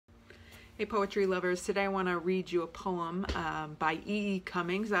Hey poetry lovers, today I want to read you a poem by E. E.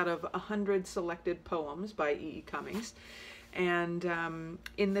 Cummings out of 100 selected poems by E. E. Cummings. And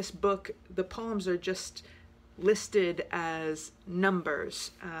in this book, the poems are just listed as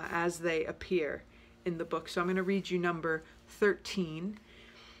numbers as they appear in the book. So I'm going to read you number 13.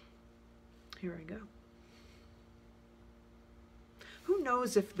 Here I go. Who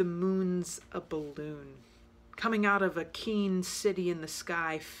knows if the moon's a balloon coming out of a keen city in the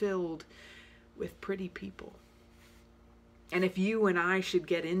sky filled with pretty people? And if you and I should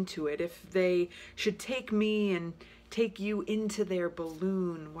get into it, if they should take me and take you into their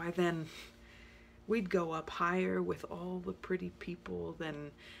balloon, why then we'd go up higher with all the pretty people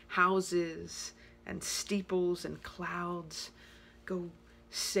than houses and steeples and clouds, go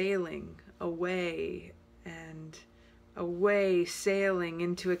sailing away and away, sailing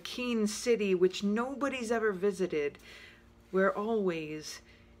into a keen city which nobody's ever visited, where always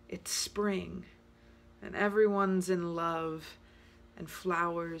it's spring and everyone's in love and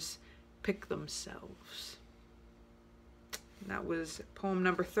flowers pick themselves. And that was poem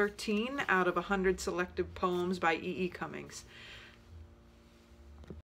number 13 out of 100 selected poems by E. E. Cummings.